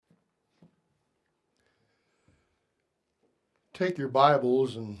Take your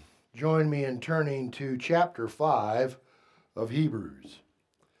Bibles and join me in turning to chapter 5 of Hebrews.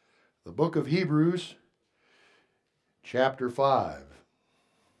 The book of Hebrews, chapter 5.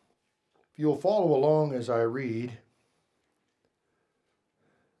 If you'll follow along as I read,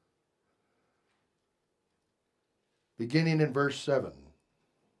 beginning in verse 7.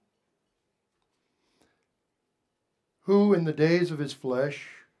 Who in the days of his flesh,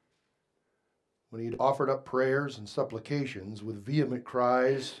 when he had offered up prayers and supplications with vehement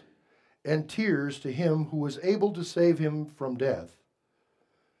cries and tears to him who was able to save him from death,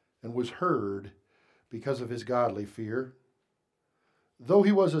 and was heard because of his godly fear. Though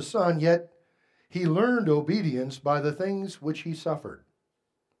he was a son, yet he learned obedience by the things which he suffered.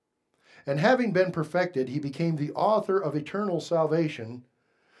 And having been perfected, he became the author of eternal salvation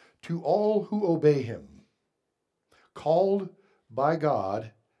to all who obey him, called by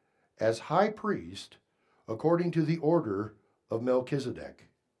God as high priest according to the order of Melchizedek,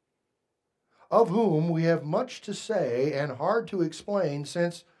 of whom we have much to say and hard to explain,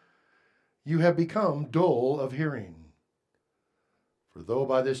 since you have become dull of hearing. For though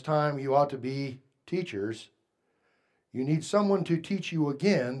by this time you ought to be teachers, you need someone to teach you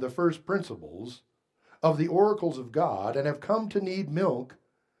again the first principles of the oracles of God, and have come to need milk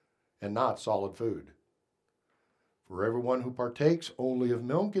and not solid food. For everyone who partakes only of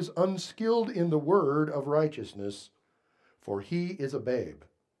milk is unskilled in the word of righteousness, for he is a babe.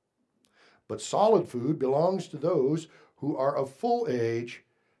 But solid food belongs to those who are of full age,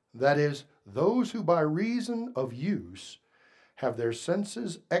 that is, those who by reason of use have their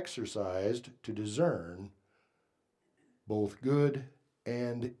senses exercised to discern both good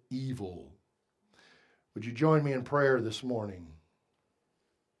and evil. Would you join me in prayer this morning?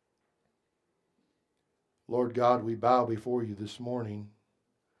 Lord God, we bow before you this morning,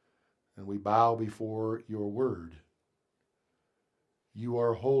 and we bow before your word. You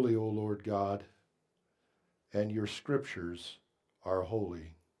are holy, O Lord God, and your scriptures are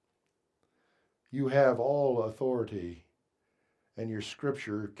holy. You have all authority, and your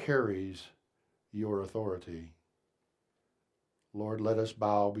scripture carries your authority. Lord, let us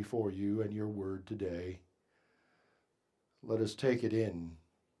bow before you and your word today. Let us take it in.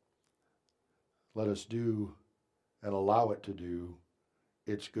 Let us do and allow it to do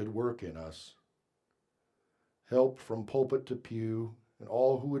its good work in us. Help from pulpit to pew and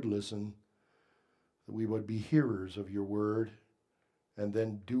all who would listen, that we would be hearers of your word and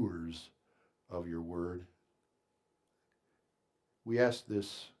then doers of your word. We ask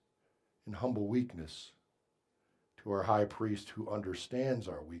this in humble weakness to our high priest who understands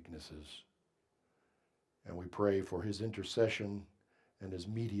our weaknesses, and we pray for his intercession and his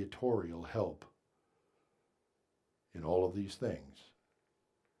mediatorial help in all of these things.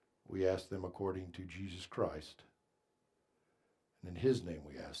 We ask them according to Jesus Christ, and in his name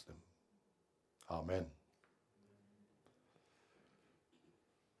we ask them. Amen.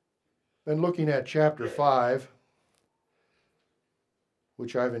 Been looking at chapter 5,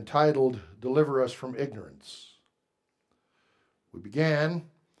 which I've entitled, Deliver Us from Ignorance. We began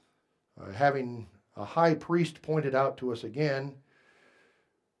having a high priest pointed out to us again,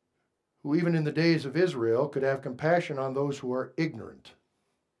 who even in the days of Israel could have compassion on those who are ignorant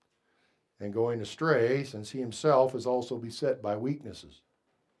and going astray, since he himself is also beset by weaknesses.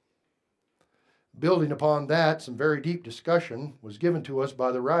 Building upon that, some very deep discussion was given to us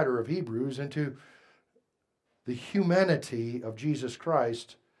by the writer of Hebrews into the humanity of Jesus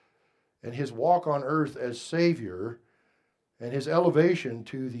Christ and his walk on earth as Savior and his elevation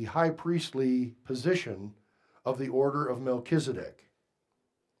to the high priestly position of the order of Melchizedek.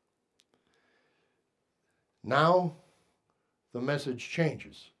 Now, the message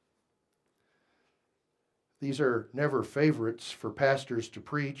changes. These are never favorites for pastors to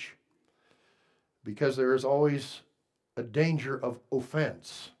preach, because there is always a danger of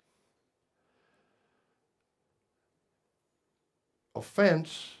offense.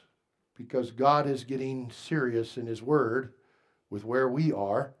 Offense, because God is getting serious in his word with where we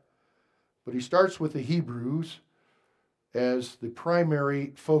are, but he starts with the Hebrews as the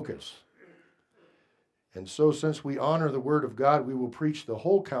primary focus. And so, since we honor the word of God, we will preach the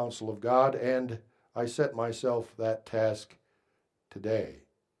whole counsel of God, and I set myself that task today.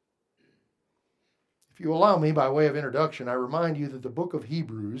 If you allow me, by way of introduction, I remind you that the book of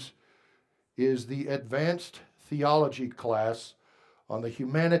Hebrews is the advanced theology class on the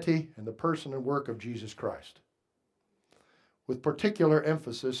humanity and the person and work of Jesus Christ, with particular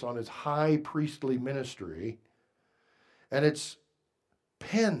emphasis on his high priestly ministry, and it's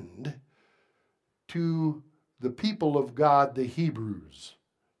penned to the people of God, the Hebrews,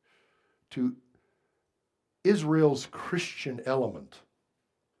 to Israel's Christian element.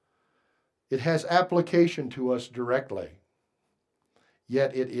 It has application to us directly,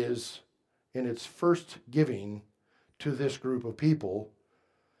 yet it is in its first giving to this group of people.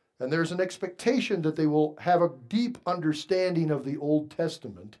 And there's an expectation that they will have a deep understanding of the Old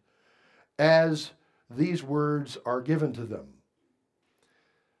Testament as these words are given to them.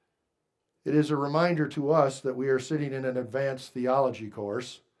 It is a reminder to us that we are sitting in an advanced theology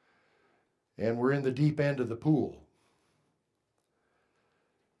course and we're in the deep end of the pool.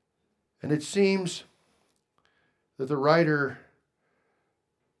 And it seems that the writer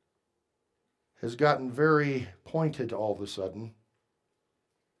has gotten very pointed all of a sudden.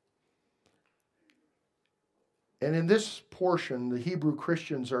 And in this portion, the Hebrew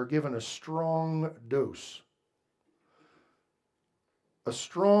Christians are given a strong dose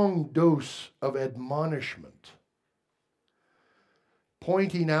of admonishment,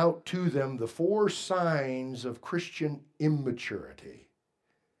 pointing out to them the 4 signs of Christian immaturity.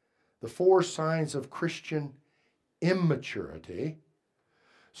 The 4 signs of Christian immaturity,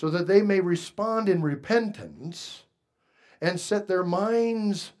 so that they may respond in repentance and set their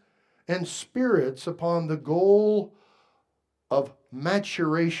minds and spirits upon the goal of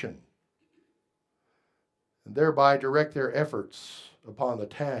maturation, and thereby direct their efforts upon the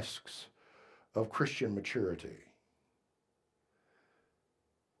tasks of Christian maturity.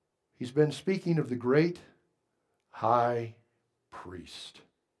 He's been speaking of the great high priest.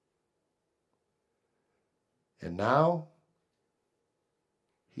 And now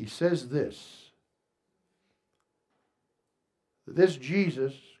he says this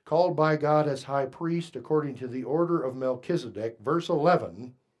Jesus, called by God as high priest according to the order of Melchizedek, verse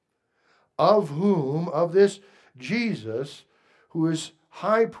 11, of this Jesus, who is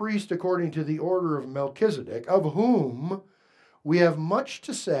high priest according to the order of Melchizedek, of whom we have much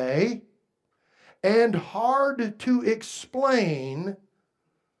to say and hard to explain,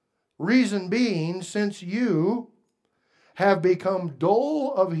 reason being, since you have become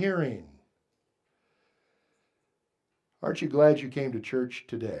dull of hearing. Aren't you glad you came to church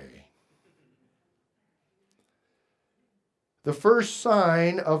today? The first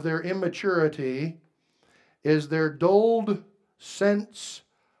sign of their immaturity is their dulled sense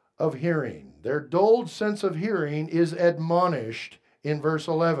of hearing. Their dulled sense of hearing is admonished in verse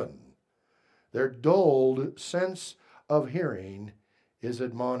 11. Their dulled sense of hearing is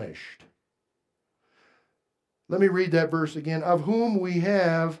admonished. Let me read that verse again. Of whom we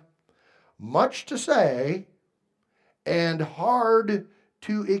have much to say and hard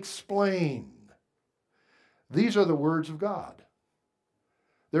to explain. These are the words of God.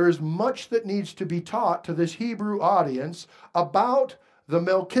 There is much that needs to be taught to this Hebrew audience about the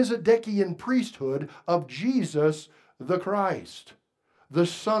Melchizedekian priesthood of Jesus the Christ, the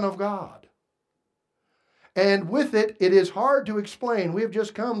Son of God. And with it, it is hard to explain. We have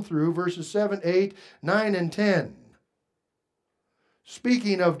just come through verses 7, 8, 9, and 10.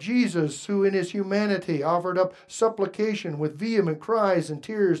 Speaking of Jesus, who in his humanity offered up supplication with vehement cries and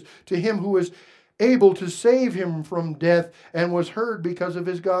tears to him who was able to save him from death and was heard because of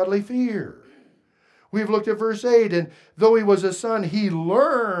his godly fear. We've looked at verse 8, and though he was a son, he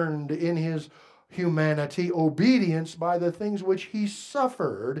learned in his humanity obedience by the things which he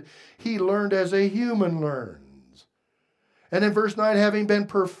suffered. He learned as a human learns. And in verse 9, having been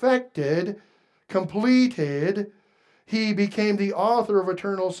perfected, completed, he became the author of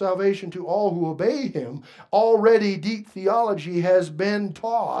eternal salvation to all who obey him. Already deep theology has been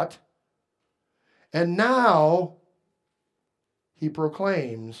taught. And now he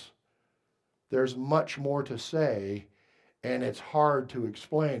proclaims there's much more to say, and it's hard to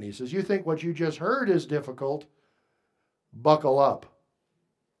explain. He says, you think what you just heard is difficult? Buckle up.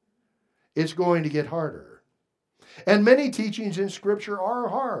 It's going to get harder. And many teachings in Scripture are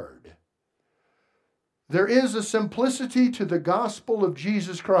hard. There is a simplicity to the gospel of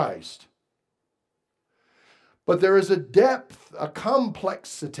Jesus Christ. But there is a depth, a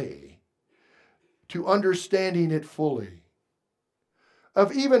complexity to understanding it fully.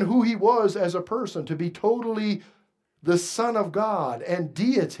 Of even who he was as a person, to be totally the Son of God and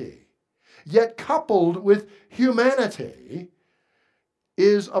deity, yet coupled with humanity,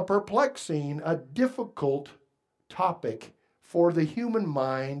 is a perplexing, a difficult topic for the human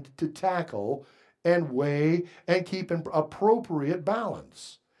mind to tackle and weigh and keep in appropriate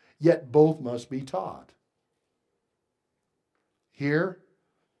balance. Yet both must be taught. Here,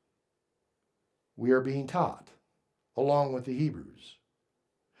 we are being taught, along with the Hebrews,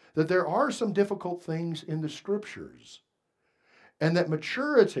 that there are some difficult things in the Scriptures, and that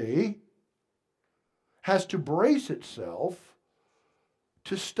maturity has to brace itself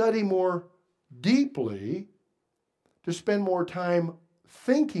to study more deeply, to spend more time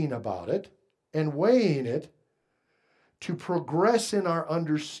thinking about it and weighing it, to progress in our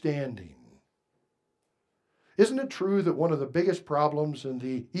understanding. Isn't it true that one of the biggest problems in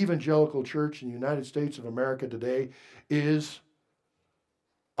the evangelical church in the United States of America today is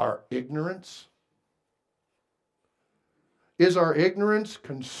our ignorance? Is our ignorance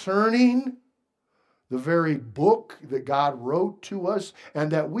concerning the very book that God wrote to us and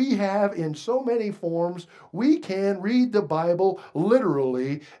that we have in so many forms? We can read the Bible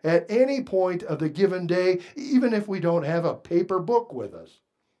literally at any point of the given day, even if we don't have a paper book with us.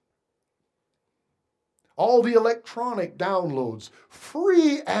 All the electronic downloads,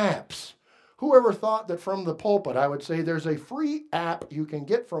 free apps. Whoever thought that from the pulpit I would say there's a free app you can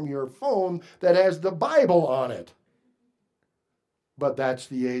get from your phone that has the Bible on it? But that's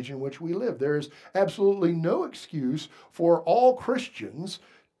the age in which we live. There is absolutely no excuse for all Christians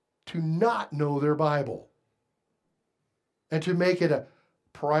to not know their Bible and to make it a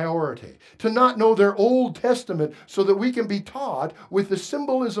priority, to not know their Old Testament so that we can be taught with the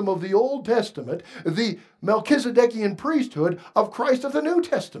symbolism of the Old Testament, the Melchizedekian priesthood of Christ of the New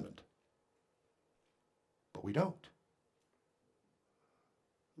Testament. But we don't.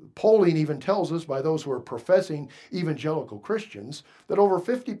 Polling even tells us, by those who are professing evangelical Christians, that over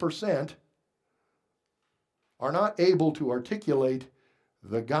 50% are not able to articulate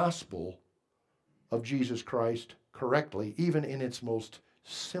the gospel of Jesus Christ correctly, even in its most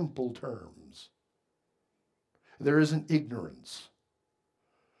simple terms. There is an ignorance.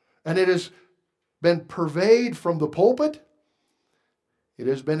 And it has been purveyed from the pulpit. It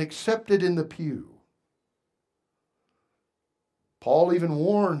has been accepted in the pew. Paul even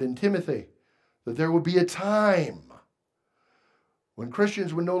warned in Timothy that there would be a time when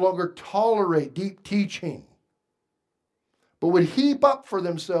Christians would no longer tolerate deep teaching, but would heap up for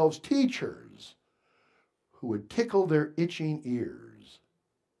themselves teachers who would tickle their itching ears.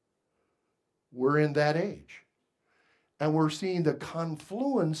 We're in that age. And we're seeing the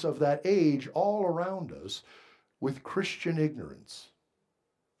confluence of that age all around us with Christian ignorance.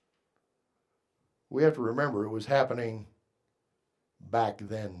 We have to remember it was happening back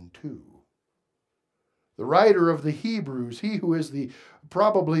then too. The writer of the Hebrews, he who is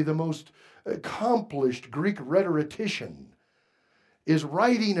probably the most accomplished Greek rhetorician, is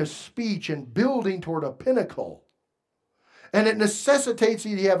writing a speech and building toward a pinnacle. And it necessitates that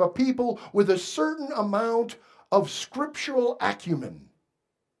you have a people with a certain amount of scriptural acumen,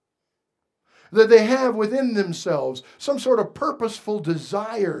 that they have within themselves some sort of purposeful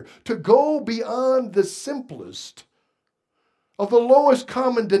desire to go beyond the simplest of the lowest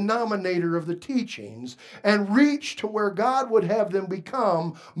common denominator of the teachings and reach to where God would have them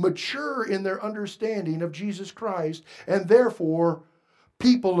become mature in their understanding of Jesus Christ and therefore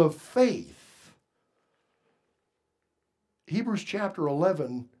people of faith. Hebrews chapter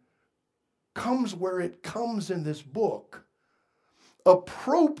 11 comes where it comes in this book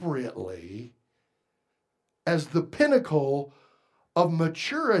appropriately as the pinnacle of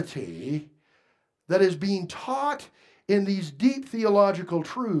maturity that is being taught in these deep theological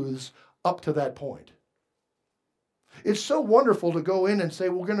truths up to that point. It's so wonderful to go in and say,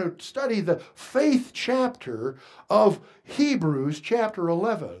 we're going to study the faith chapter of Hebrews chapter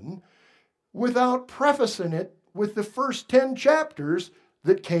 11 without prefacing it with the first 10 chapters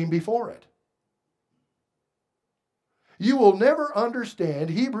that came before it. You will never understand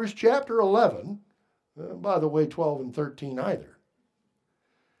Hebrews chapter 11, by the way, 12 and 13 either,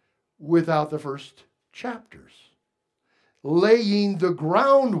 without the first chapters, laying the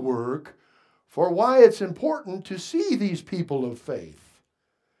groundwork for why it's important to see these people of faith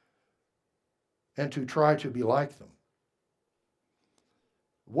and to try to be like them.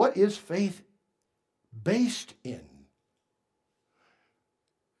 What is faith based in?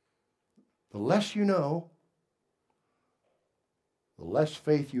 The less you know, the less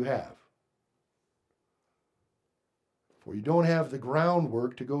faith you have. For you don't have the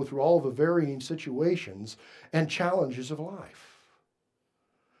groundwork to go through all the varying situations and challenges of life.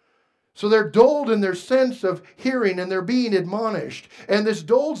 So they're dulled in their sense of hearing and they're being admonished. And this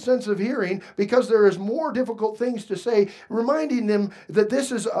dulled sense of hearing, because there is more difficult things to say, reminding them that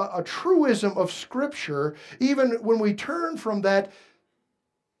this is a truism of Scripture. Even when we turn from that,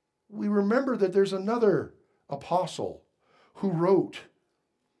 we remember that there's another apostle who wrote,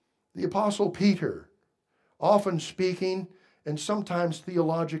 the Apostle Peter, often speaking and sometimes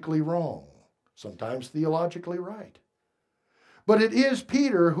theologically wrong, sometimes theologically right. But it is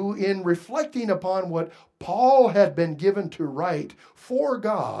Peter who, in reflecting upon what Paul had been given to write for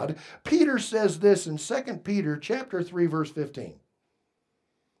God, Peter says this in 2 Peter chapter 3, verse 15.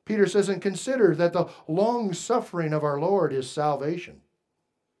 Peter says, and consider that the long suffering of our Lord is salvation.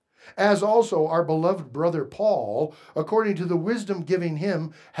 As also our beloved brother Paul, according to the wisdom given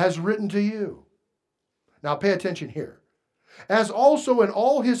him, has written to you. Now pay attention here. As also in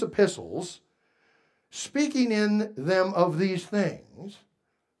all his epistles, speaking in them of these things.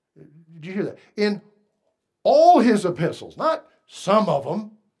 Did you hear that? In all his epistles, not some of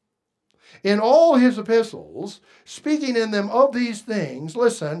them. In all his epistles, speaking in them of these things,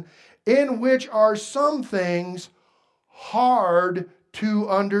 listen, in which are some things hard to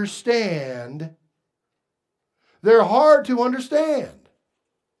understand. They're hard to understand.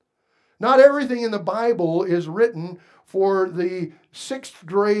 Not everything in the Bible is written for the 6th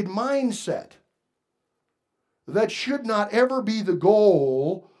grade mindset. That should not ever be the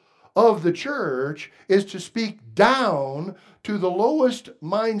goal of the church, is to speak down to the lowest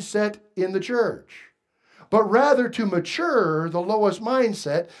mindset in the church, but rather to mature the lowest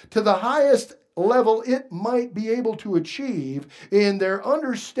mindset to the highest level it might be able to achieve in their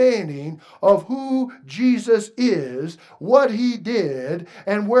understanding of who Jesus is, what he did,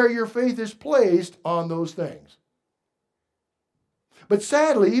 and where your faith is placed on those things. But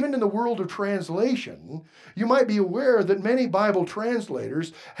sadly, even in the world of translation, you might be aware that many Bible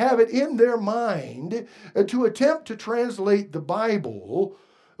translators have it in their mind to attempt to translate the Bible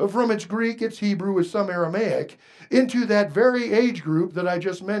from its Greek, its Hebrew, its some Aramaic, into that very age group that I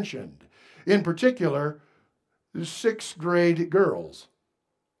just mentioned. In particular, 6th grade girls.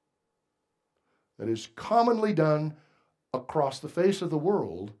 That is commonly done across the face of the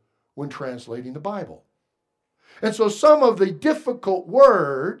world when translating the Bible. And so some of the difficult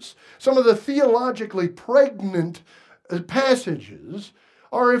words, some of the theologically pregnant passages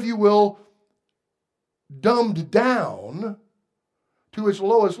are, if you will, dumbed down to its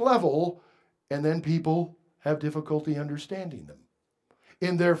lowest level, and then people have difficulty understanding them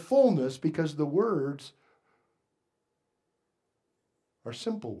in their fullness because the words are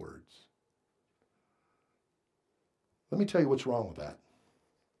simple words. Let me tell you what's wrong with that.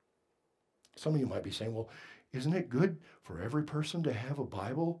 Some of you might be saying, well, isn't it good for every person to have a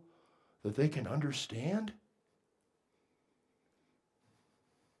Bible that they can understand?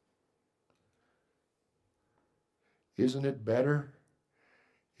 Isn't it better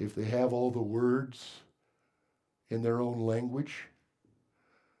if they have all the words in their own language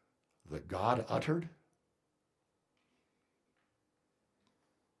that God uttered?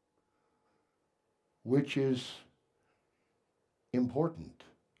 Which is important?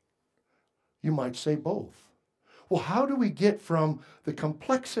 You might say both. Well, how do we get from the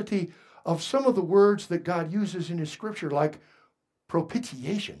complexity of some of the words that God uses in his scripture, like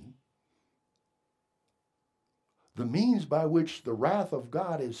propitiation, the means by which the wrath of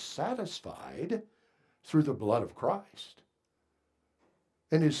God is satisfied through the blood of Christ,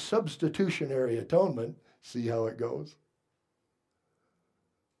 and his substitutionary atonement? See how it goes?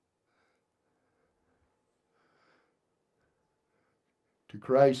 To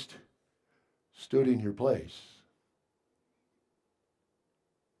Christ stood in your place,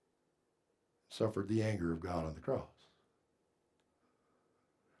 suffered the anger of God on the cross.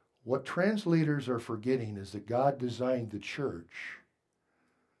 What translators are forgetting is that God designed the church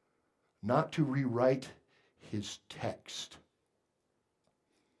not to rewrite his text,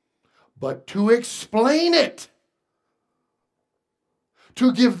 but to explain it,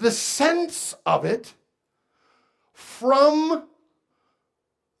 to give the sense of it from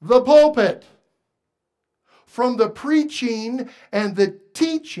the pulpit, from the preaching and the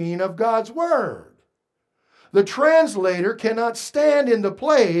teaching of God's word. The translator cannot stand in the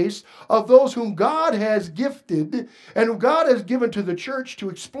place of those whom God has gifted and whom God has given to the church to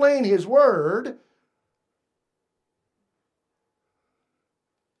explain his word.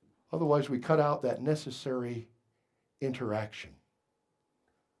 Otherwise, we cut out that necessary interaction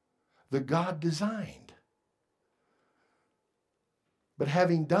that God designed. But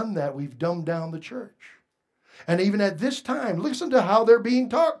having done that, we've dumbed down the church. And even at this time, listen to how they're being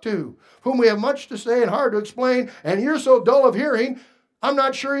talked to, whom we have much to say and hard to explain, and you're so dull of hearing, I'm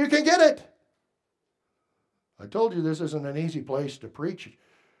not sure you can get it. I told you this isn't an easy place to preach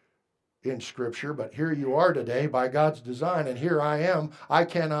in Scripture, but here you are today by God's design, and here I am. I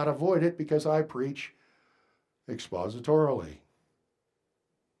cannot avoid it because I preach expositorily.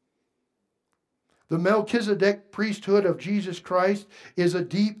 The Melchizedek priesthood of Jesus Christ is a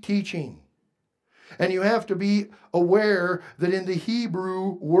deep teaching. And you have to be aware that in the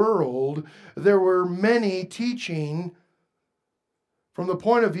Hebrew world, there were many teaching from the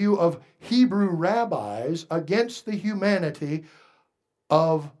point of view of Hebrew rabbis against the humanity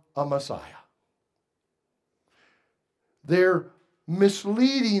of a Messiah. Their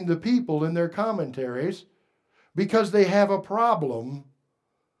misleading the people in their commentaries because they have a problem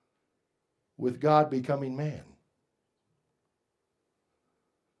with God becoming man.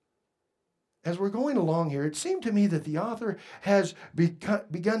 As we're going along here, it seemed to me that the author has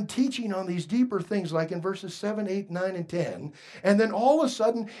begun teaching on these deeper things, like in verses 7, 8, 9, and 10, and then all of a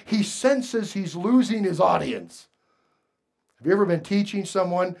sudden he senses he's losing his audience. Have you ever been teaching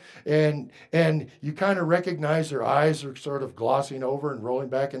someone and you kind of recognize their eyes are sort of glossing over and rolling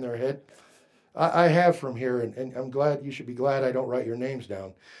back in their head? I have from here, and I'm glad, you should be glad I don't write your names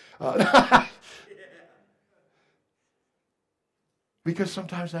down. Because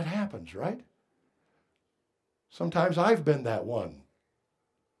sometimes that happens, right? Sometimes I've been that one.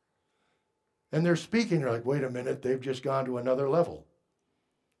 And they're speaking, they're like, wait a minute, they've just gone to another level.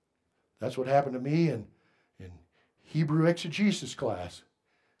 That's what happened to me in Hebrew exegesis class.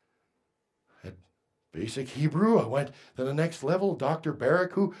 At basic Hebrew, I went to the next level. Dr.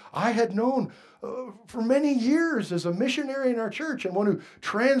 Barrick, who I had known for many years as a missionary in our church and one who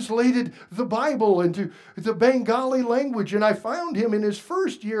translated the Bible into the Bengali language. And I found him in his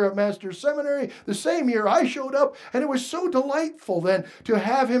first year at Master's Seminary, the same year I showed up. And it was so delightful then to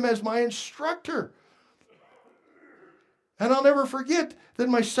have him as my instructor. And I'll never forget that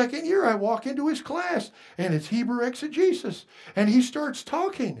my second year I walk into his class and it's Hebrew exegesis. And he starts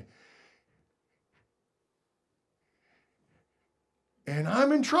talking. And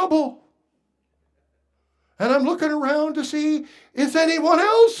I'm in trouble. And I'm looking around to see, is anyone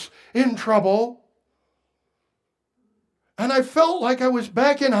else in trouble? And I felt like I was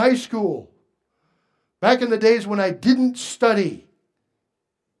back in high school. Back in the days when I didn't study.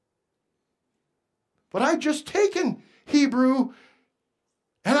 But I'd just taken Hebrew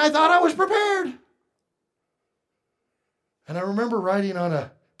and I thought I was prepared. And I remember writing on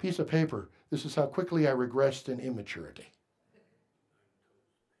a piece of paper, this is how quickly I regressed in immaturity.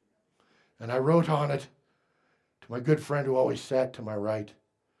 And I wrote on it to my good friend who always sat to my right.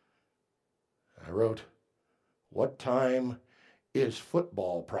 I wrote, what time is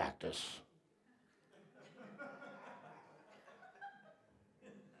football practice?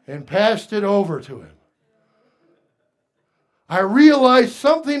 And passed it over to him. I realized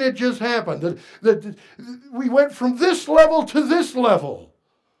something had just happened, that we went from this level to this level.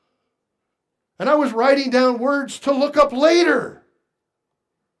 And I was writing down words to look up later.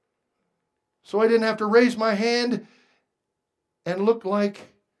 So I didn't have to raise my hand and look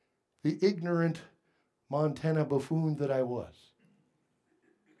like the ignorant Montana buffoon that I was.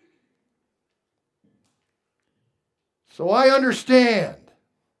 So I understand,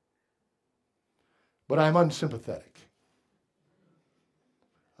 but I'm unsympathetic.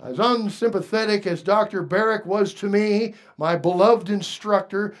 As unsympathetic as Dr. Barrick was to me, my beloved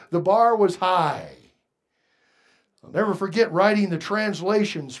instructor, the bar was high. I'll never forget writing the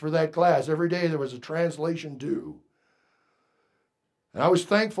translations for that class. Every day there was a translation due. And I was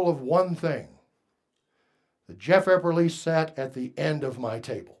thankful of one thing, that Jeff Epperly sat at the end of my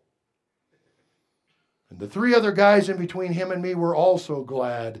table. And the three other guys in between him and me were also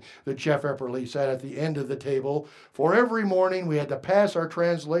glad that Jeff Epperly sat at the end of the table, for every morning we had to pass our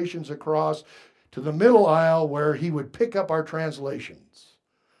translations across to the middle aisle where he would pick up our translations.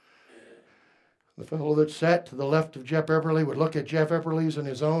 The fellow that sat to the left of Jeff Epperly would look at Jeff Epperly's and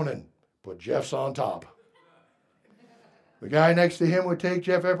his own and put Jeff's on top. The guy next to him would take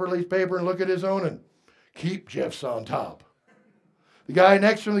Jeff Epperly's paper and look at his own and keep Jeff's on top. The guy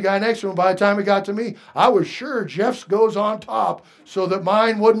next to him, by the time it got to me, I was sure Jeff's goes on top so that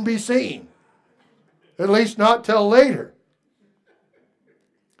mine wouldn't be seen. At least not till later.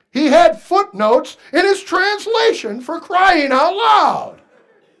 He had footnotes in his translation, for crying out loud.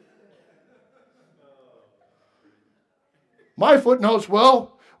 My footnotes,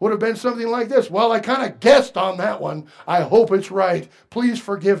 would have been something like this. Well, I kind of guessed on that one. I hope it's right. Please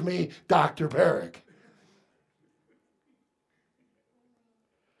forgive me, Dr. Barrick.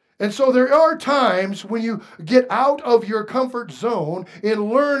 And so there are times when you get out of your comfort zone in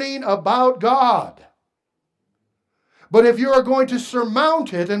learning about God. But if you are going to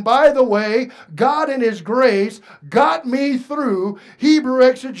surmount it, and by the way, God in His grace got me through Hebrew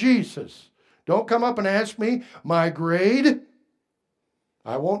exegesis. Don't come up and ask me my grade.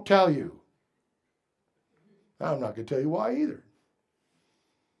 I won't tell you. I'm not going to tell you why either.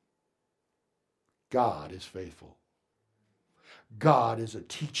 God is faithful. God is a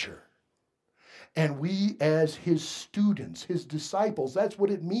teacher. And we as His students, His disciples, that's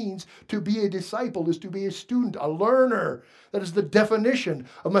what it means to be a disciple, is to be a student, a learner. That is the definition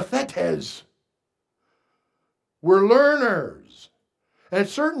of mathetes. We're learners. And at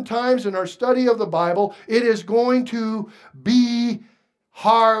certain times in our study of the Bible, it is going to be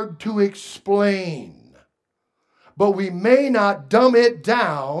hard to explain. But we may not dumb it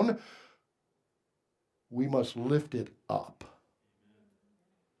down. We must lift it up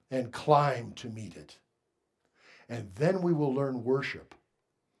and climb to meet it. And then we will learn worship.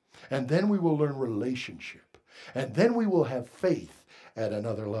 And then we will learn relationship. And then we will have faith at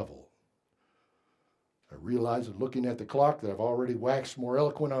another level. I realize that looking at the clock that I've already waxed more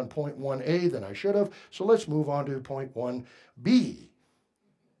eloquent on point 1A than I should have. So let's move on to point 1B.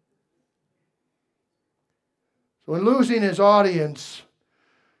 So in losing his audience,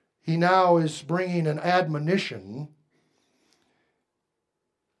 he now is bringing an admonition,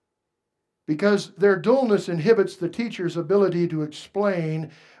 because their dullness inhibits the teacher's ability to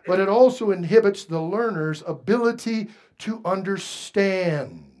explain, but it also inhibits the learner's ability to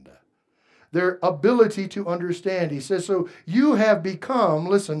understand. Their ability to understand. He says, so you have become,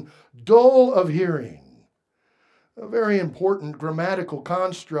 listen, dull of hearing. A very important grammatical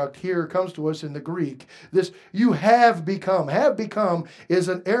construct here comes to us in the Greek. This you have become. Have become is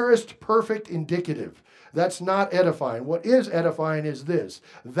an aorist perfect indicative. That's not edifying. What is edifying is this.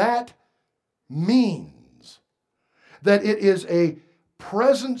 That means that it is a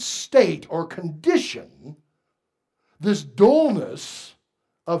present state or condition, this dullness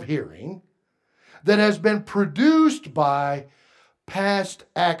of hearing, that has been produced by past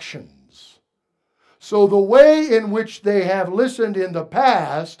actions. So the way in which they have listened in the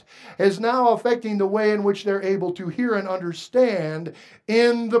past is now affecting the way in which they're able to hear and understand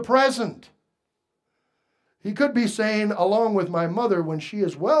in the present. He could be saying, along with my mother, when she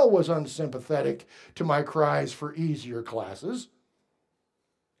as well was unsympathetic to my cries for easier classes,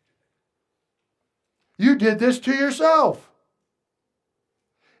 you did this to yourself.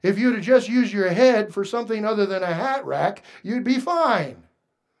 If you'd have just used your head for something other than a hat rack, you'd be fine.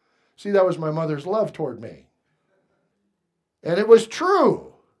 See, that was my mother's love toward me. And it was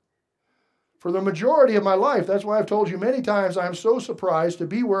true for the majority of my life. That's why I've told you many times I'm so surprised to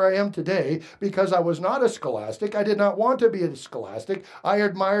be where I am today, because I was not a scholastic. I did not want to be a scholastic. I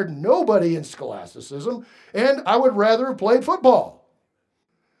admired nobody in scholasticism, and I would rather have played football.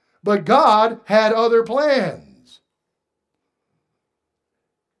 But God had other plans.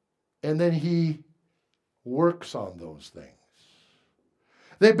 And then He works on those things.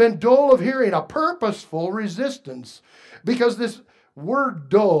 They've been dull of hearing, a purposeful resistance, because this word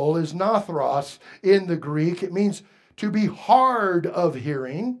dull is nathros in the Greek. It means to be hard of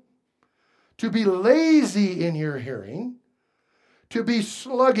hearing, to be lazy in your hearing, to be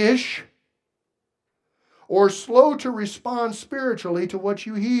sluggish, or slow to respond spiritually to what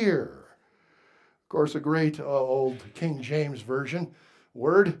you hear. Of course, a great old King James Version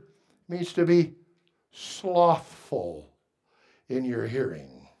word means to be slothful in your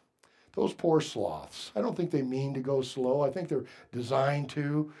hearing. Those poor sloths. I don't think they mean to go slow. I think they're designed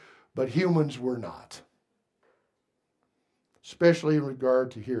to, but humans were not. Especially in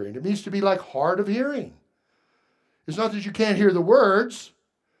regard to hearing. It means to be like hard of hearing. It's not that you can't hear the words.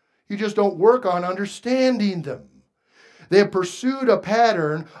 You just don't work on understanding them. They have pursued a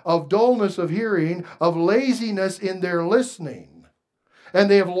pattern of dullness of hearing, of laziness in their listening. And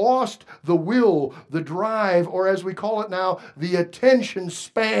they have lost the will, the drive, or as we call it now, the attention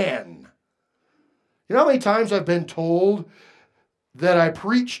span. You know how many times I've been told that I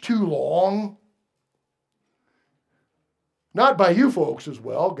preach too long? Not by you folks as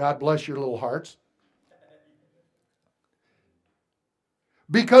well. God bless your little hearts.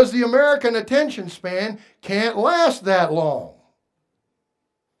 Because the American attention span can't last that long.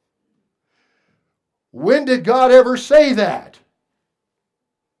 When did God ever say that?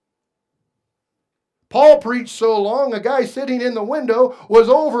 Paul preached so long, a guy sitting in the window was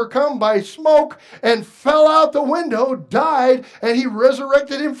overcome by smoke and fell out the window, died, and he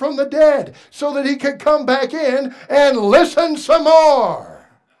resurrected him from the dead so that he could come back in and listen some more.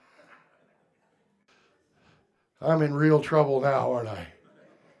 I'm in real trouble now, aren't I?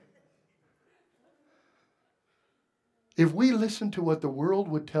 If we listen to what the world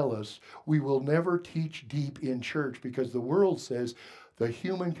would tell us, we will never teach deep in church, because the world says the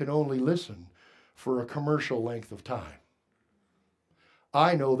human can only listen for a commercial length of time.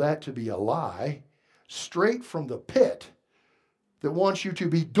 I know that to be a lie, straight from the pit that wants you to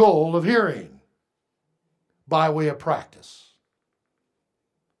be dull of hearing by way of practice.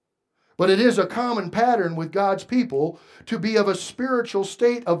 But it is a common pattern with God's people to be of a spiritual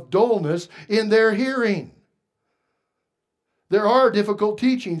state of dullness in their hearing. There are difficult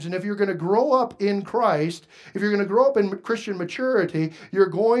teachings, and if you're going to grow up in Christ, if you're going to grow up in Christian maturity, you're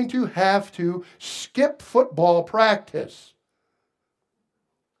going to have to skip football practice.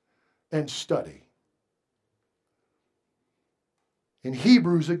 and study. In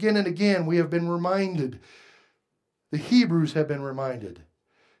Hebrews, again and again, we have been reminded, the Hebrews have been reminded.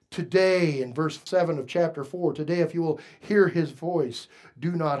 Today, in verse 7 of chapter 4, today if you will hear his voice,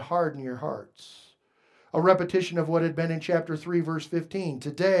 do not harden your hearts. A repetition of what had been in chapter 3, verse 15.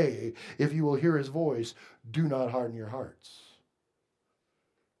 Today, if you will hear his voice, do not harden your hearts.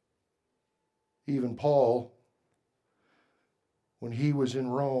 Even Paul, when he was in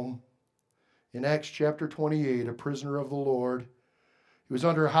Rome, in Acts chapter 28, a prisoner of the Lord, he was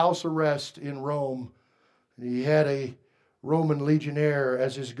under house arrest in Rome, and he had a Roman legionnaire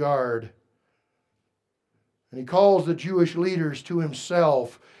as his guard. And he calls the Jewish leaders to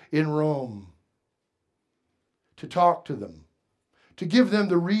himself in Rome to talk to them, to give them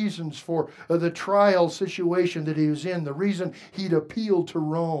the reasons for the trial situation that he was in, the reason he'd appealed to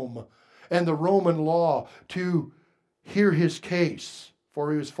Rome and the Roman law to hear his case,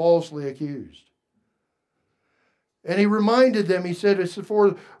 for he was falsely accused. And he reminded them, he said,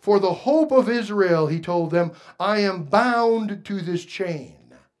 for the hope of Israel, he told them, I am bound to this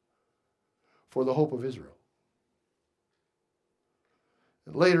chain. For the hope of Israel.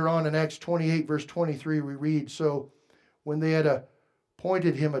 And later on in Acts 28, verse 23, we read, so when they had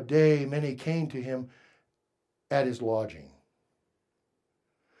appointed him a day, many came to him at his lodging,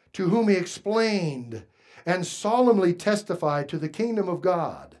 to whom he explained and solemnly testified to the kingdom of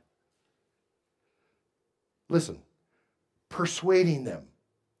God. Listen. Persuading them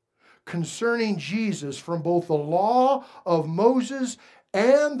concerning Jesus from both the law of Moses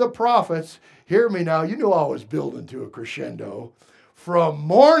and the prophets. Hear me now, you know I was building to a crescendo. From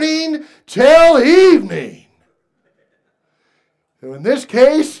morning till evening. So in this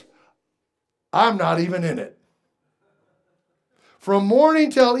case, I'm not even in it. From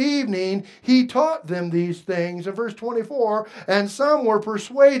morning till evening, he taught them these things. In verse 24, and some were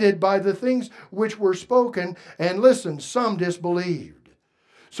persuaded by the things which were spoken, and listen, some disbelieved.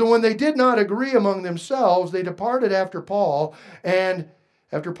 So when they did not agree among themselves, they departed after Paul, and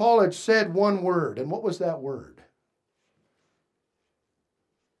after Paul had said one word. And what was that word?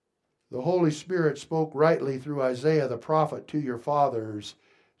 The Holy Spirit spoke rightly through Isaiah the prophet to your fathers,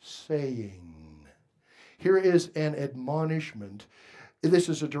 saying, here is an admonishment. This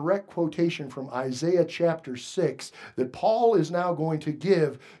is a direct quotation from Isaiah chapter 6 that Paul is now going to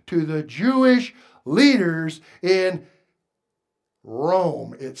give to the Jewish leaders in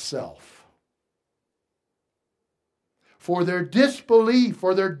Rome itself. For their disbelief,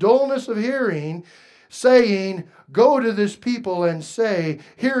 for their dullness of hearing, saying, go to this people and say,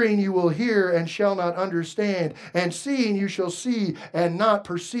 hearing you will hear and shall not understand, and seeing you shall see and not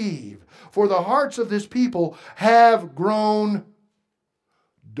perceive. For the hearts of this people have grown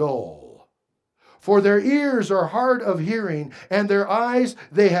dull. For their ears are hard of hearing, and their eyes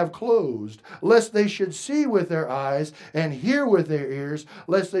they have closed, lest they should see with their eyes and hear with their ears,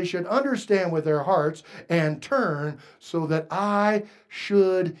 lest they should understand with their hearts and turn, so that I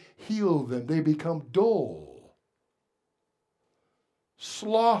should heal them. They become dull,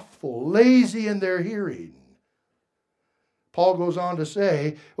 slothful, lazy in their hearing. Paul goes on to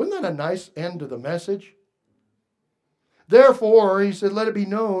say, wasn't that a nice end to the message? Therefore, he said, let it be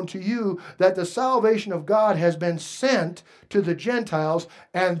known to you that the salvation of God has been sent to the Gentiles,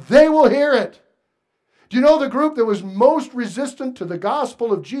 and they will hear it. Do you know the group that was most resistant to the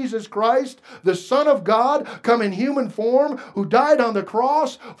gospel of Jesus Christ, the Son of God, come in human form, who died on the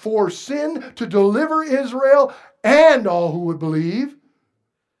cross for sin to deliver Israel and all who would believe?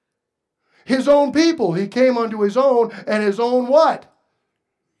 His own people. He came unto his own, and his own what?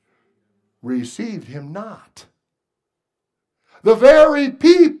 Received him not. The very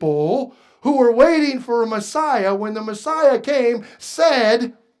people who were waiting for a Messiah, when the Messiah came,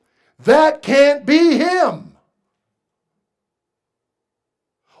 said, that can't be him.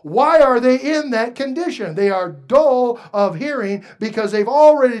 Why are they in that condition? They are dull of hearing because they've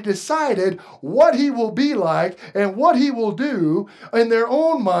already decided what he will be like and what he will do in their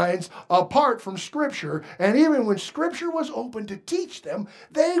own minds apart from Scripture. And even when Scripture was open to teach them,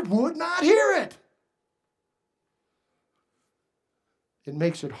 they would not hear it. It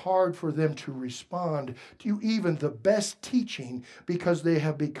makes it hard for them to respond to even the best teaching because they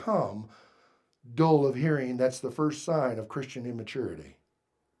have become dull of hearing. That's the first sign of Christian immaturity.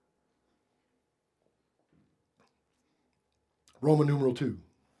 Roman numeral 2.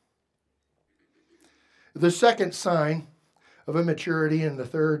 The second sign of immaturity, and the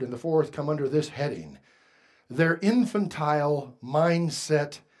third and the fourth come under this heading. Their infantile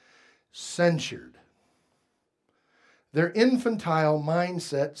mindset censured. Their infantile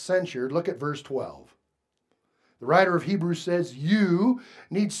mindset censured. Look at verse 12. The writer of Hebrews says, you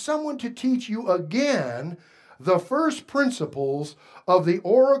need someone to teach you again the first principles of the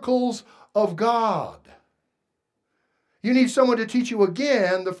oracles of God. You need someone to teach you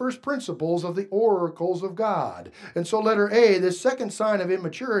again the first principles of the oracles of God. And so letter A, this second sign of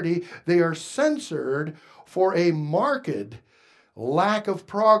immaturity, they are censored for a marked lack of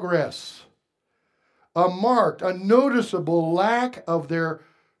progress. A noticeable lack of their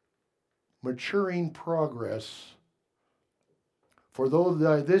maturing progress. For though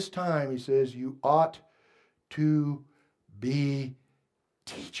by this time, he says, you ought to be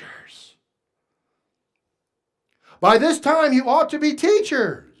teachers. By this time, you ought to be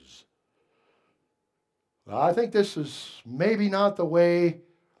teachers. Well, I think this is maybe not the way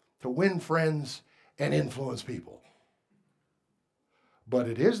to win friends and influence people. But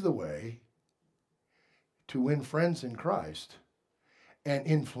it is the way to win friends in Christ and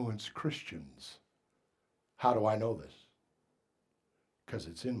influence Christians. How do I know this? Because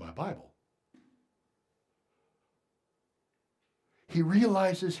it's in my Bible. He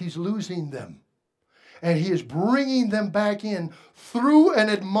realizes he's losing them. And he is bringing them back in through an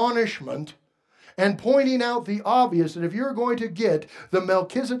admonishment and pointing out the obvious that if you're going to get the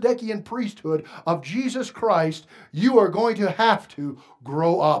Melchizedekian priesthood of Jesus Christ, you are going to have to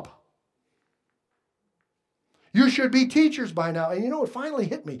grow up. You should be teachers by now. And you know, it finally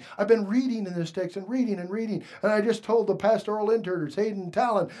hit me. I've been reading in this text and reading. And I just told the pastoral interns, Hayden and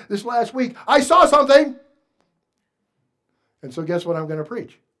Talon, this last week, I saw something. And so guess what I'm going to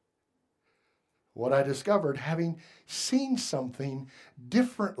preach? What I discovered, having seen something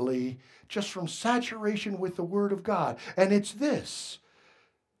differently just from saturation with the Word of God. And it's this.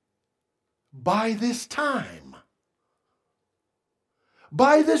 By this time,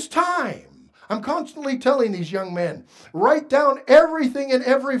 I'm constantly telling these young men, write down everything in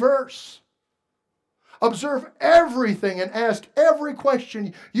every verse. Observe everything and ask every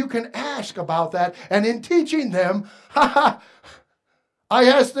question you can ask about that. And in teaching them, I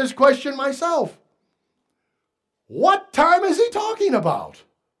asked this question myself. What time is he talking about?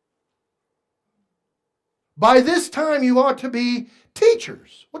 By this time you ought to be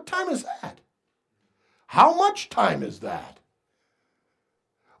teachers. What time is that? How much time is that?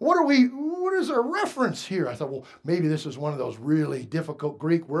 What is a reference here? I thought, well, maybe this is one of those really difficult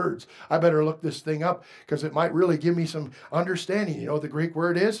Greek words. I better look this thing up because it might really give me some understanding. You know what the Greek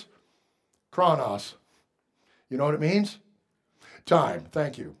word is? Chronos. You know what it means? Time.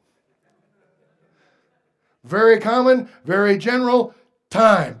 Thank you. Very common, very general,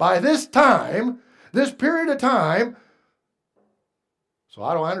 time. By this time, this period of time, so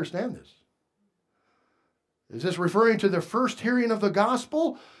how do I understand this? Is this referring to the first hearing of the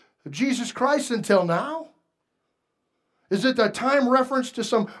gospel of Jesus Christ until now? Is it a time reference to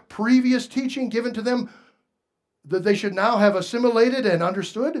some previous teaching given to them that they should now have assimilated and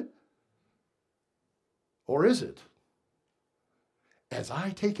understood? Or is it, as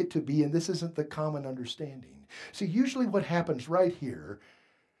I take it to be, and this isn't the common understanding. See, usually what happens right here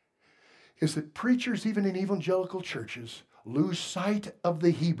is that preachers, even in evangelical churches, lose sight of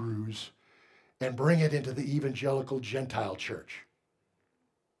the Hebrews and bring it into the evangelical Gentile church.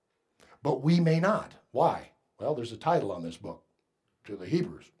 But we may not. Why? Well, there's a title on this book, to the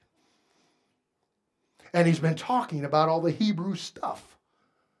Hebrews. And he's been talking about all the Hebrew stuff.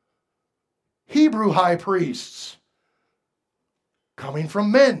 Hebrew high priests. Coming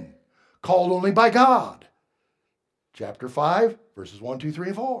from men, called only by God. Chapter 5, verses 1, 2, 3,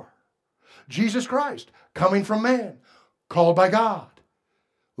 and 4. Jesus Christ, coming from man, called by God,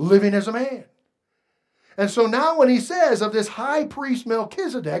 living as a man. And so now when he says of this high priest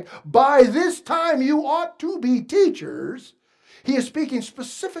Melchizedek, by this time you ought to be teachers, he is speaking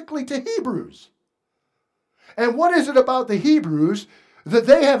specifically to Hebrews. And what is it about the Hebrews that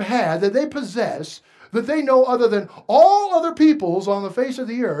they have had, that they possess, that they know other than all other peoples on the face of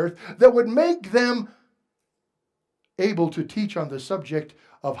the earth that would make them able to teach on the subject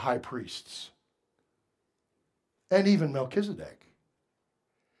of high priests? And even Melchizedek.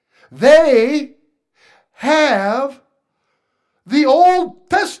 They have the Old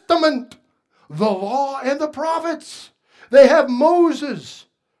Testament, the law and the prophets. They have Moses.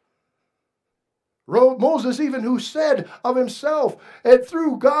 Moses even who said of himself, and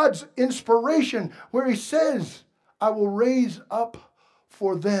through God's inspiration, where he says, I will raise up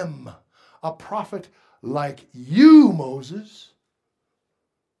for them a prophet like you, Moses.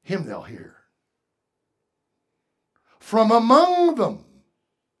 Him they'll hear. From among them,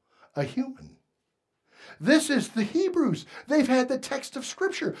 a human. This is the Hebrews. They've had the text of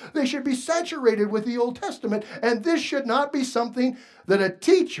Scripture. They should be saturated with the Old Testament, and this should not be something that a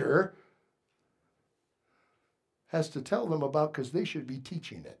teacher has to tell them about because they should be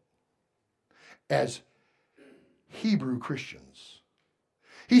teaching it as Hebrew Christians.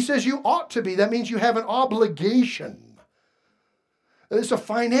 He says you ought to be. That means you have an obligation. It's a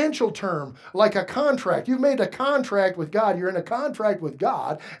financial term, like a contract. You've made a contract with God. You're in a contract with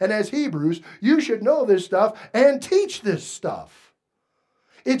God. And as Hebrews, you should know this stuff and teach this stuff.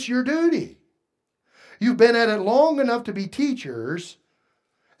 It's your duty. You've been at it long enough to be teachers,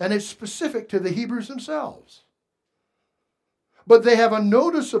 and it's specific to the Hebrews themselves. But they have a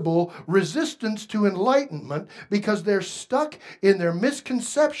noticeable resistance to enlightenment because they're stuck in their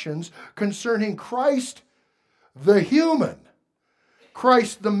misconceptions concerning Christ the human,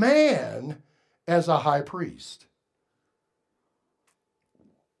 Christ the man, as a high priest.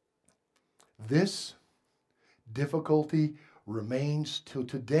 This difficulty remains till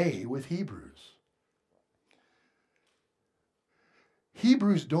today with Hebrews.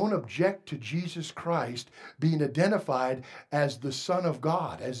 Hebrews don't object to Jesus Christ being identified as the Son of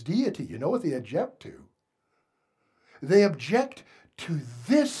God, as deity. You know what they object to? They object to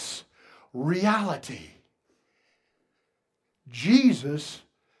this reality. Jesus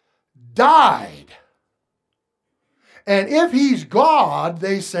died. And if he's God,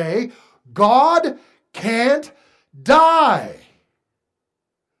 they say, God can't die.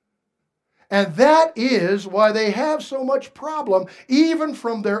 And that is why they have so much problem, even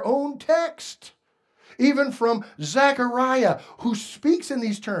from their own text. Even from Zechariah, who speaks in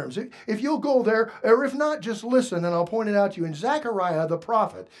these terms. If you'll go there, or if not, just listen, and I'll point it out to you. In Zechariah, the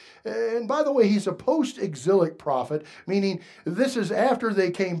prophet, and by the way, he's a post-exilic prophet, meaning this is after they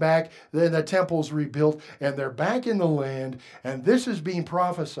came back, then the temple's rebuilt, and they're back in the land, and this is being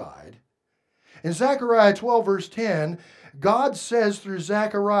prophesied. In Zechariah 12, verse 10, God says through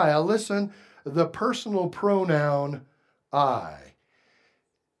Zechariah, listen, the personal pronoun I.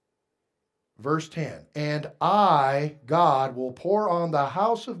 Verse 10, and I, God, will pour on the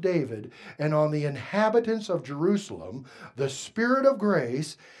house of David and on the inhabitants of Jerusalem the spirit of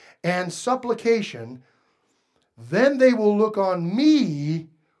grace and supplication. Then they will look on me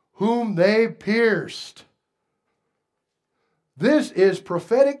whom they pierced. This is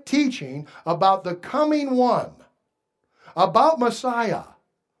prophetic teaching about the coming one, about Messiah.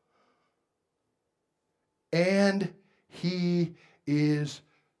 And he is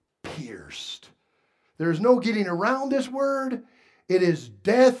pierced. There's no getting around this word. It is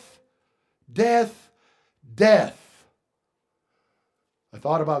death, death, death. I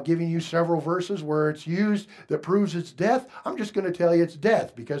thought about giving you several verses where it's used that proves it's death. I'm just going to tell you it's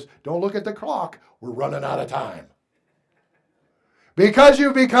death because don't look at the clock. We're running out of time. Because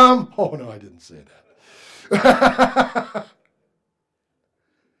you become, oh no, I didn't say that.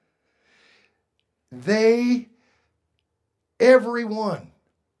 Every one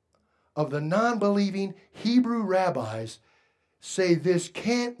of the non-believing Hebrew rabbis say this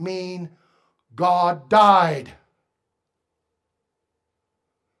can't mean God died.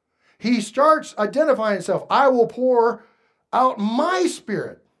 He starts identifying himself. I will pour out my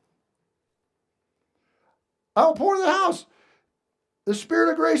spirit. I will pour in the house the spirit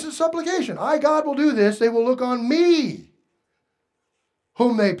of grace and supplication. I, God, will do this. They will look on me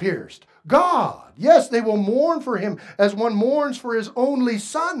whom they pierced. God. Yes, they will mourn for him as one mourns for his only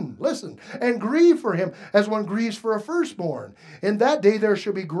son. Listen. And grieve for him as one grieves for a firstborn. In that day there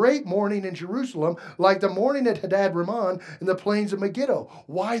shall be great mourning in Jerusalem, like the mourning at Hadad-Rimmon in the plains of Megiddo.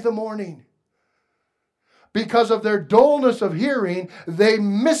 Why the mourning? Because of their dullness of hearing, they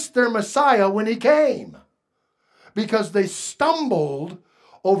missed their Messiah when he came. Because they stumbled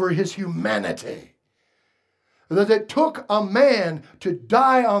over his humanity. That it took a man to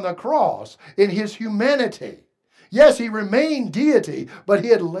die on the cross in his humanity. Yes, he remained deity, but he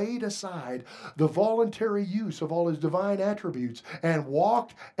had laid aside the voluntary use of all his divine attributes and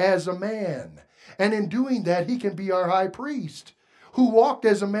walked as a man. And in doing that, he can be our high priest, who walked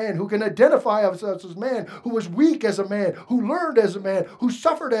as a man, who can identify himself as a man, who was weak as a man, who learned as a man, who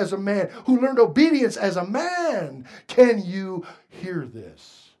suffered as a man, who learned obedience as a man. Can you hear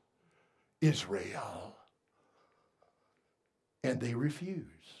this, Israel? And they refuse.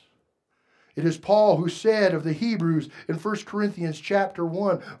 It is Paul who said of the Hebrews in 1 Corinthians chapter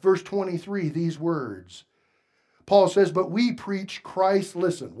 1, verse 23, these words. Paul says, but we preach Christ,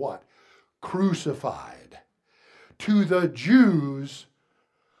 listen, what? Crucified. To the Jews,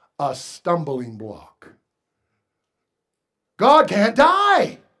 a stumbling block. God can't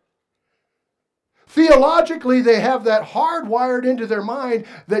die. Theologically, they have that hardwired into their mind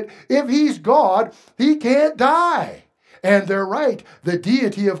that if he's God, he can't die. And they're right. The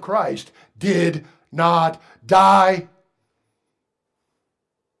deity of Christ did not die.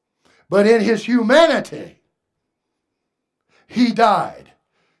 But in his humanity, He died.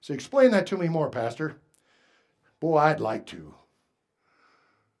 So explain that to me more, Pastor. Boy, I'd like to.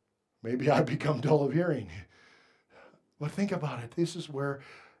 Maybe I'd become dull of hearing. But think about it. This is where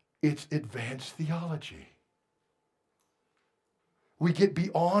it's advanced theology. We get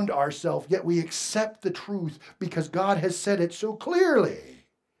beyond ourselves, yet we accept the truth because God has said it so clearly.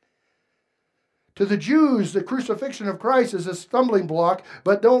 To the Jews, the crucifixion of Christ is a stumbling block,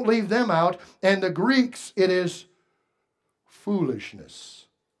 but don't leave them out. And the Greeks, it is foolishness.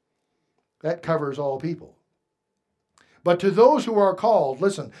 That covers all people. But to those who are called,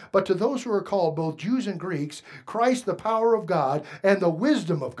 listen, but to those who are called, both Jews and Greeks, Christ the power of God and the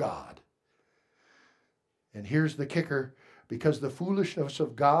wisdom of God. And here's the kicker. Because the foolishness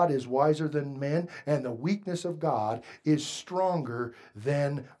of God is wiser than men, and the weakness of God is stronger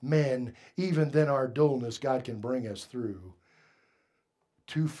than men. Even than our dullness, God can bring us through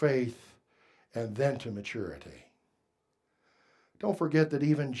to faith and then to maturity. Don't forget that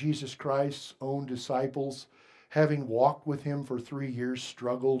even Jesus Christ's own disciples, having walked with him for 3 years,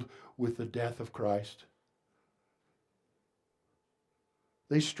 struggled with the death of Christ.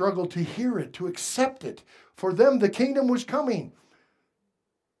 They struggled to hear it, to accept it. For them, the kingdom was coming.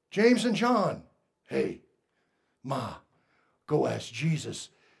 James and John, hey, Ma, go ask Jesus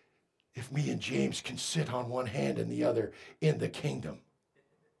if me and James can sit on one hand and the other in the kingdom.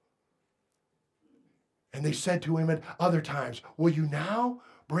 And they said to him at other times, will you now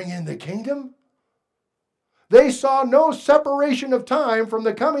bring in the kingdom? They saw no separation of time from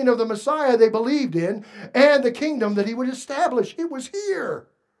the coming of the Messiah they believed in and the kingdom that he would establish. It was here.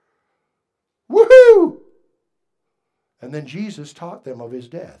 Woohoo! And then Jesus taught them of his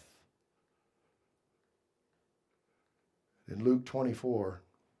death. In Luke 24,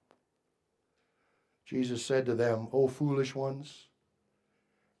 Jesus said to them, O foolish ones,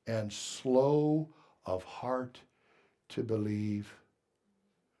 and slow of heart to believe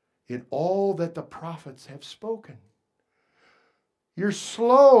in all that the prophets have spoken. You're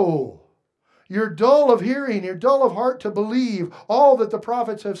slow. You're dull of hearing. You're dull of heart to believe all that the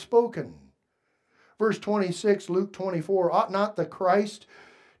prophets have spoken. Verse 26, Luke 24, ought not the Christ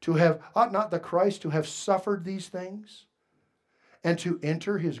to have suffered these things and to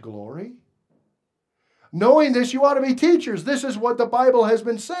enter his glory? Knowing this, you ought to be teachers. This is what the Bible has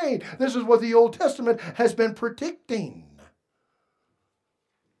been saying. This is what the Old Testament has been predicting.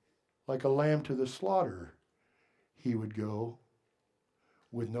 Like a lamb to the slaughter, he would go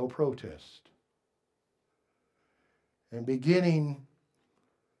with no protest. And beginning,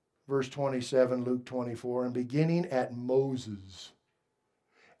 verse 27, Luke 24, and beginning at Moses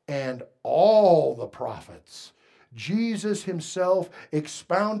and all the prophets, Jesus himself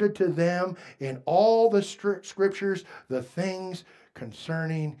expounded to them in all the scriptures the things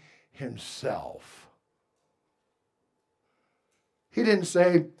concerning himself. He didn't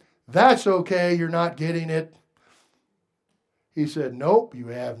say, that's okay, you're not getting it. He said, nope, you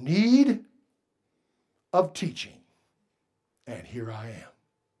have need of teaching. And here I am.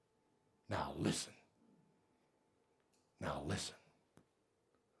 Now listen. Now listen.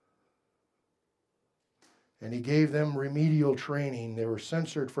 And he gave them remedial training. They were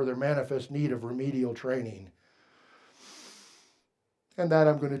censored for their manifest need of remedial training. And that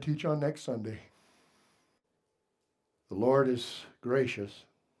I'm going to teach on next Sunday. The Lord is gracious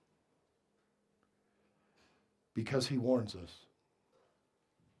because he warns us.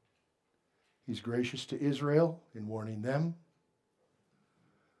 He's gracious to Israel in warning them.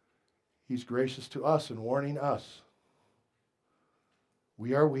 He's gracious to us in warning us.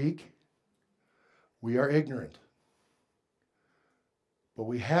 We are weak. We are ignorant. But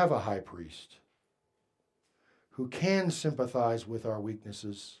we have a high priest who can sympathize with our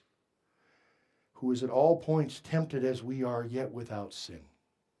weaknesses, who is at all points tempted as we are, yet without sin.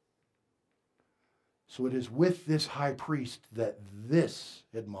 So it is with this high priest that this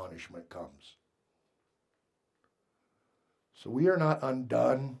admonishment comes. So we are not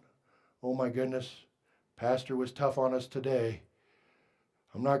undone. Oh my goodness, Pastor was tough on us today.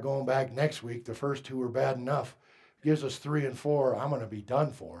 I'm not going back next week. The first two were bad enough. Gives us 3 and 4. I'm going to be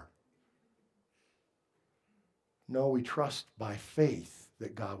done for. No, we trust by faith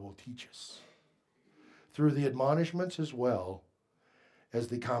that God will teach us through the admonishments as well as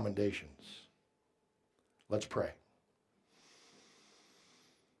the commendations. Let's pray.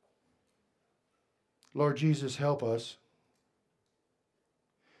 Lord Jesus, help us.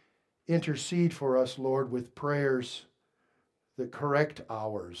 Intercede for us, Lord, with prayers that correct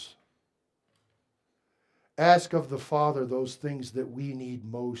ours. Ask of the Father those things that we need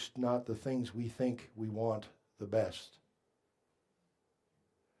most, not the things we think we want the best.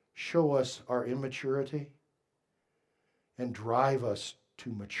 Show us our immaturity. and drive us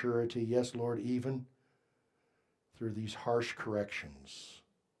to maturity. Yes, Lord, even through these harsh corrections.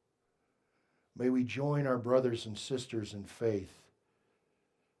 May we join our brothers and sisters in faith,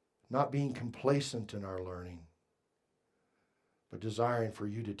 not being complacent in our learning, but desiring for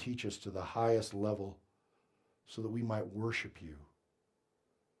you to teach us to the highest level so that we might worship you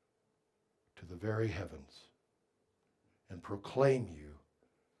to the very heavens and proclaim you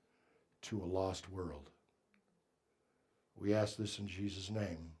to a lost world. We ask this in Jesus'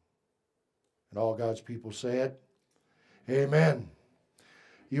 name. And all God's people say it. Amen.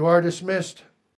 You are dismissed.